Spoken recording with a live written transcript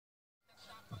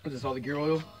Is this all the gear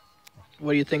oil?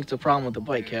 What do you think is the problem with the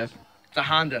bike, Kev? It's a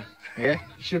Honda. Yeah?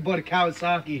 You should have bought a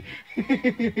Kawasaki.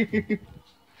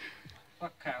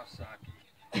 Fuck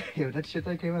Kawasaki. Yo, that shit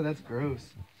that came out, that's gross.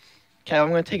 Kev, I'm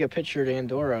going to take a picture of the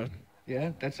enduro.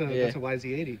 Yeah, that's a Yeah.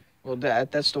 YZ80. Well,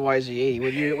 that's the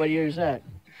YZ80. What year is that?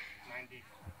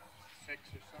 96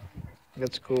 or something.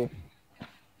 That's cool.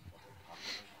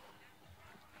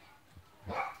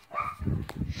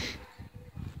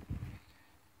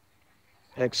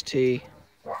 XT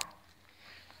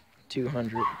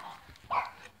 200. You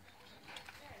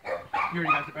already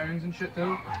got the bearings and shit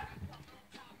though?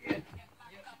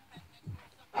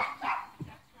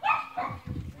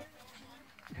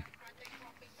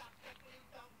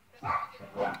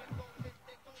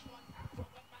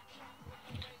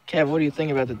 Kev, what do you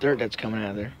think about the dirt that's coming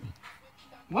out of there?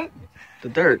 What? The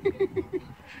dirt.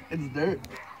 It's dirt.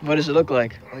 What does it look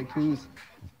like? Like who's?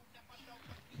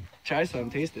 Try some,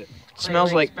 taste it. It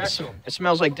smells like special. it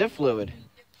smells like diff fluid.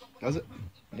 Does it?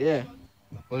 Yeah.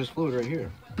 Well, there's fluid right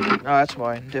here. Oh, that's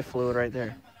why. Diff fluid right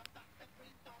there.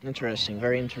 Interesting.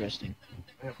 Very interesting.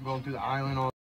 Yeah, we're going through the island all